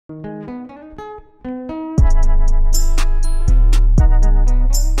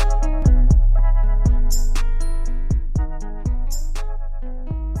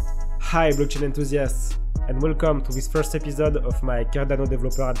Hi blockchain enthusiasts, and welcome to this first episode of my Cardano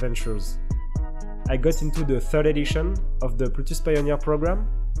developer adventures. I got into the third edition of the Plutus Pioneer Program,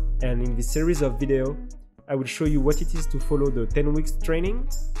 and in this series of videos, I will show you what it is to follow the 10 weeks training,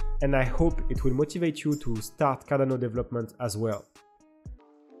 and I hope it will motivate you to start Cardano development as well.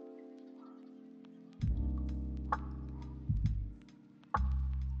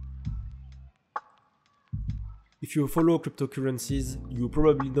 If you follow cryptocurrencies, you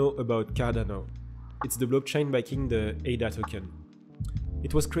probably know about Cardano. It's the blockchain backing the ADA token.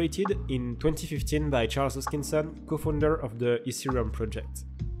 It was created in 2015 by Charles Hoskinson, co-founder of the Ethereum project.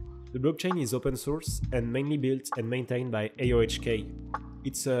 The blockchain is open source and mainly built and maintained by EUTXO.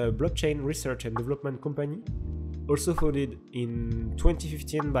 It's a blockchain research and development company, also founded in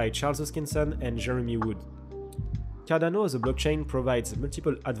 2015 by Charles Hoskinson and Jeremy Wood. Cardano as a blockchain provides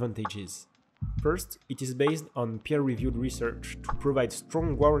multiple advantages. First, it is based on peer-reviewed research to provide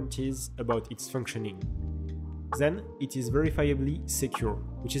strong guarantees about its functioning. Then, it is verifiably secure,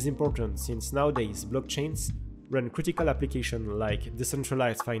 which is important since nowadays blockchains run critical applications like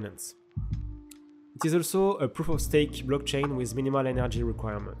decentralized finance. It is also a proof-of-stake blockchain with minimal energy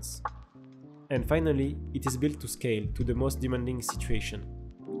requirements. And finally, it is built to scale to the most demanding situation.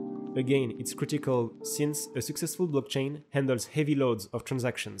 Again, it's critical since a successful blockchain handles heavy loads of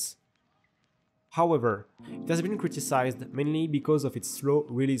transactions. However, it has been criticized mainly because of its slow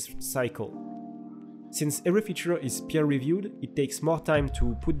release cycle. Since every feature is peer-reviewed, it takes more time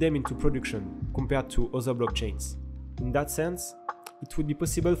to put them into production compared to other blockchains. In that sense, it would be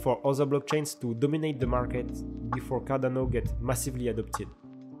possible for other blockchains to dominate the market before Cardano gets massively adopted.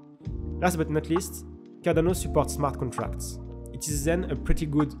 Last but not least, Cardano supports smart contracts. It is then a pretty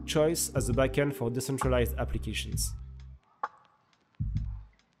good choice as a backend for decentralized applications.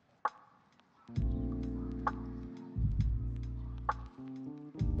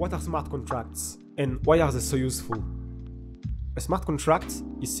 What are smart contracts, and why are they so useful? A smart contract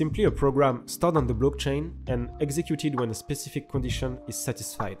is simply a program stored on the blockchain and executed when a specific condition is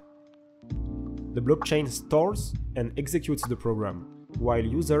satisfied. The blockchain stores and executes the program, while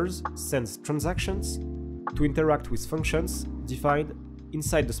users send transactions to interact with functions defined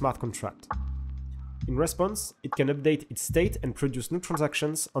inside the smart contract. In response, it can update its state and produce new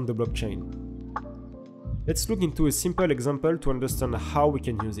transactions on the blockchain. Let's look into a simple example to understand how we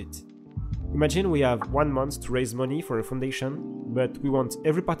can use it. Imagine we have 1 month to raise money for a foundation, but we want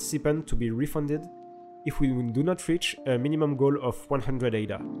every participant to be refunded if we do not reach a minimum goal of 100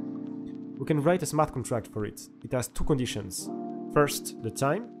 ADA. We can write a smart contract for it. It has two conditions. First, the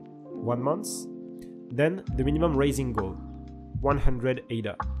time, 1 month, then the minimum raising goal, 100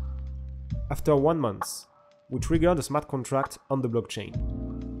 ADA. After 1 month, we trigger the smart contract on the blockchain.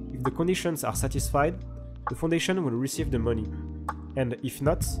 If the conditions are satisfied, the foundation will receive the money, and if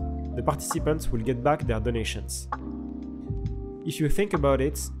not, the participants will get back their donations. If you think about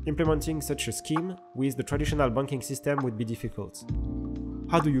it, implementing such a scheme with the traditional banking system would be difficult.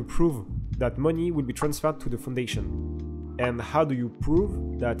 How do you prove that money will be transferred to the foundation? And how do you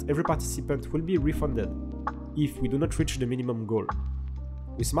prove that every participant will be refunded if we do not reach the minimum goal?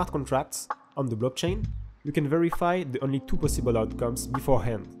 With smart contracts on the blockchain, you can verify the only two possible outcomes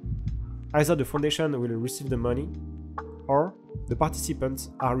beforehand. Either the foundation will receive the money, or the participants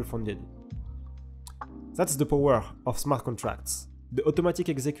are refunded. That's the power of smart contracts, the automatic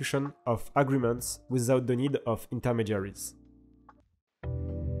execution of agreements without the need of intermediaries.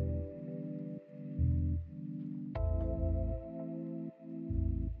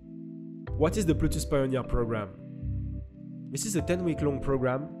 What is the Plutus Pioneer Program? This is a 10-week-long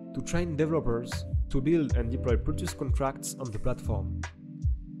program to train developers to build and deploy Plutus contracts on the platform.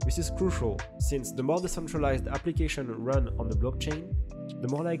 This is crucial, since the more decentralized applications run on the blockchain, the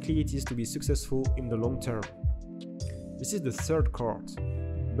more likely it is to be successful in the long term. This is the third cohort,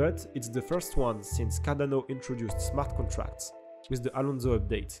 but it's the first one since Cardano introduced smart contracts with the Alonso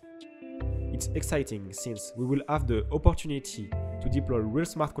update. It's exciting since we will have the opportunity to deploy real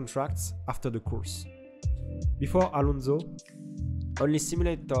smart contracts after the course. Before Alonso, only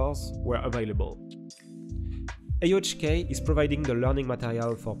simulators were available. EUTXO is providing the learning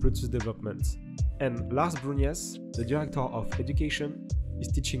material for Plutus development, and Lars Brunies, the Director of Education, is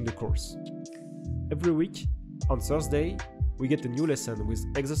teaching the course. Every week, on Thursday, we get a new lesson with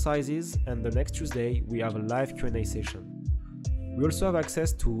exercises, and the next Tuesday we have a live Q&A session. We also have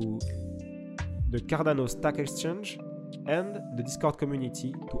access to the Cardano Stack Exchange and the Discord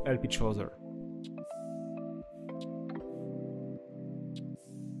community to help each other.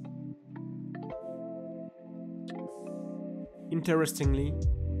 Interestingly,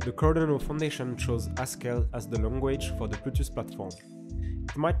 the Cardano Foundation chose Haskell as the language for the Plutus platform.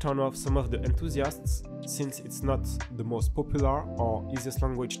 It might turn off some of the enthusiasts since it's not the most popular or easiest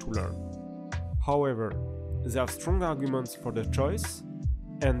language to learn. However, they have strong arguments for the choice,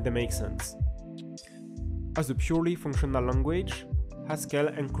 and they make sense. As a purely functional language, Haskell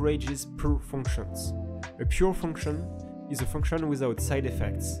encourages pure functions. A pure function is a function without side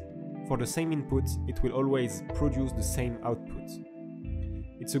effects. For the same input, it will always produce the same output.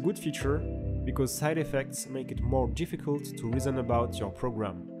 It's a good feature because side effects make it more difficult to reason about your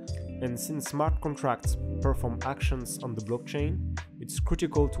program. And since smart contracts perform actions on the blockchain, it's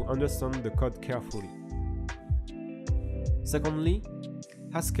critical to understand the code carefully. Secondly,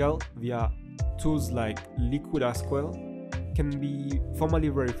 Haskell, via tools like Liquid Haskell, can be formally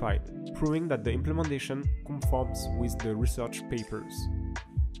verified, proving that the implementation conforms with the research papers.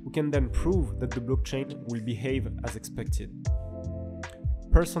 We can then prove that the blockchain will behave as expected.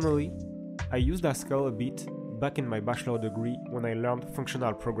 Personally, I used Haskell a bit back in my bachelor degree when I learned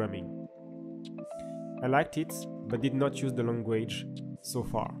functional programming. I liked it, but did not use the language so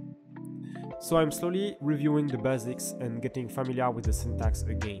far. So I'm slowly reviewing the basics and getting familiar with the syntax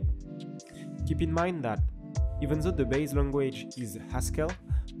again. Keep in mind that, even though the base language is Haskell,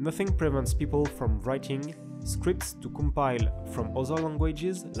 nothing prevents people from writing scripts to compile from other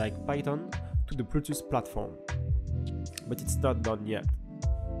languages like Python to the Plutus platform. But it's not done yet.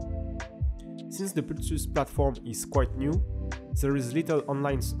 Since the Plutus platform is quite new, there is little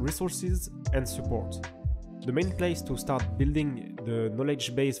online resources and support. The main place to start building the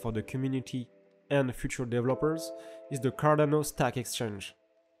knowledge base for the community and future developers is the Cardano Stack Exchange.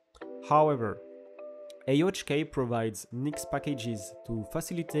 However, EUTXO provides Nix packages to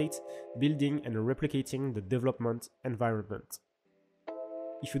facilitate building and replicating the development environment.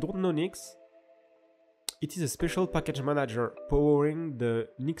 If you don't know Nix, it is a special package manager powering the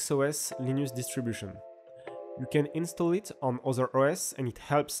NixOS Linux distribution. You can install it on other OS and it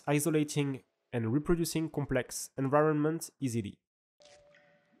helps isolating and reproducing complex environments easily.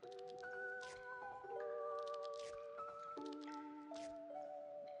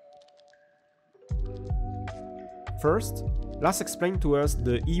 First, Lars explained to us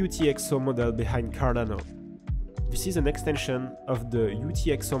the EUTXO model behind Cardano. This is an extension of the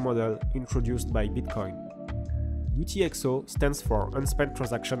EUTXO model introduced by Bitcoin. EUTXO stands for Unspent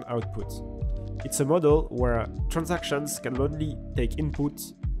Transaction Output. It's a model where transactions can only take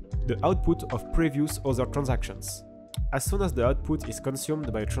the output of previous other transactions. As soon as the output is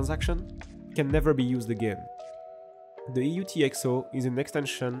consumed by a transaction, it can never be used again. The EUTXO is an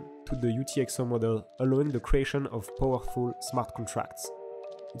extension to the UTXO model, allowing the creation of powerful smart contracts.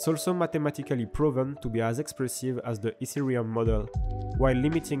 It's also mathematically proven to be as expressive as the Ethereum model, while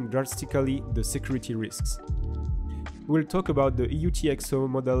limiting drastically the security risks. We'll talk about the EUTXO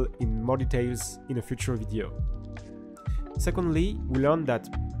model in more details in a future video. Secondly, we learned that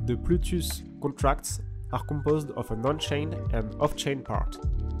the Plutus contracts are composed of an on-chain and off-chain part.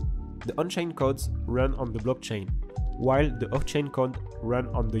 The on-chain codes run on the blockchain, while the off-chain code run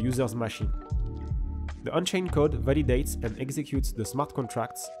on the user's machine. The on-chain code validates and executes the smart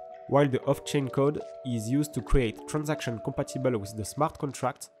contracts, while the off-chain code is used to create transactions compatible with the smart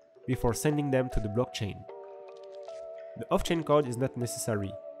contract before sending them to the blockchain. The off-chain code is not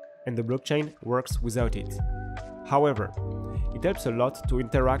necessary, and the blockchain works without it. However, it helps a lot to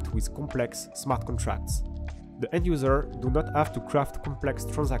interact with complex smart contracts. The end user do not have to craft complex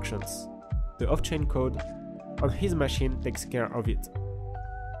transactions. The off-chain code on his machine takes care of it.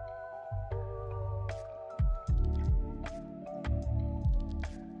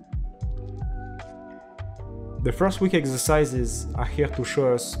 The first week exercises are here to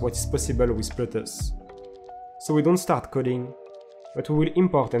show us what is possible with Plutus. So we don't start coding, but we will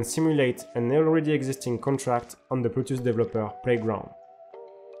import and simulate an already existing contract on the Plutus developer playground.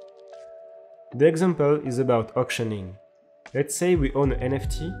 The example is about auctioning. Let's say we own an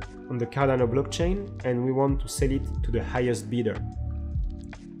NFT on the Cardano blockchain and we want to sell it to the highest bidder.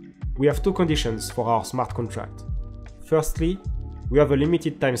 We have two conditions for our smart contract. Firstly, we have a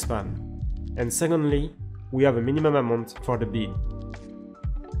limited time span, and secondly, we have a minimum amount for the bid.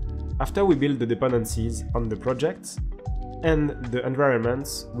 After we build the dependencies on the projects and the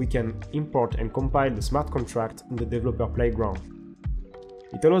environments, we can import and compile the smart contract in the developer playground.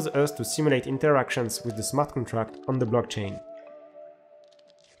 It allows us to simulate interactions with the smart contract on the blockchain.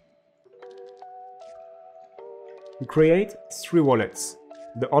 We create 3 wallets,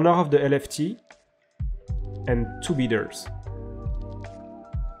 the owner of the LFT and 2 bidders.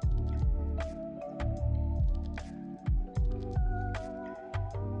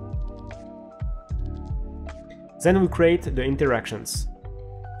 Then we create the interactions.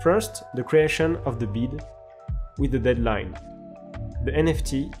 First, the creation of the bid with the deadline. the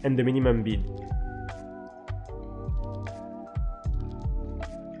NFT, and the minimum bid.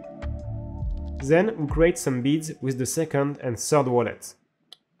 Then we create some bids with the second and third wallet.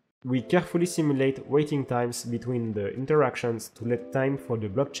 We carefully simulate waiting times between the interactions to let time for the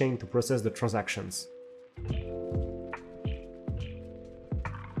blockchain to process the transactions.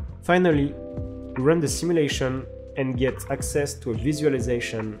 Finally, we run the simulation and get access to a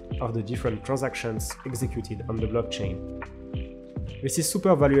visualization of the different transactions executed on the blockchain. This is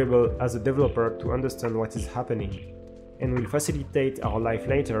super valuable as a developer to understand what is happening, and will facilitate our life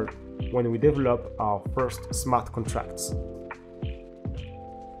later when we develop our first smart contracts.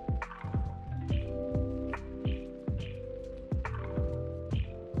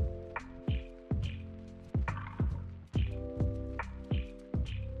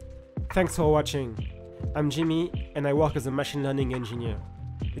 Thanks for watching. I'm Jimmy and I work as a machine learning engineer.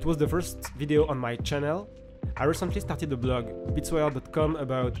 It was the first video on my channel. I recently started a blog, bitswire.com,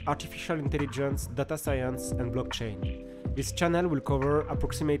 about artificial intelligence, data science and blockchain. This channel will cover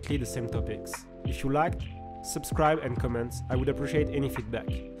approximately the same topics. If you liked, subscribe and comment. I would appreciate any feedback.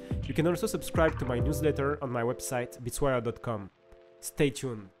 You can also subscribe to my newsletter on my website, bitswire.com. Stay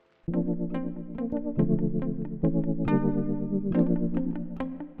tuned.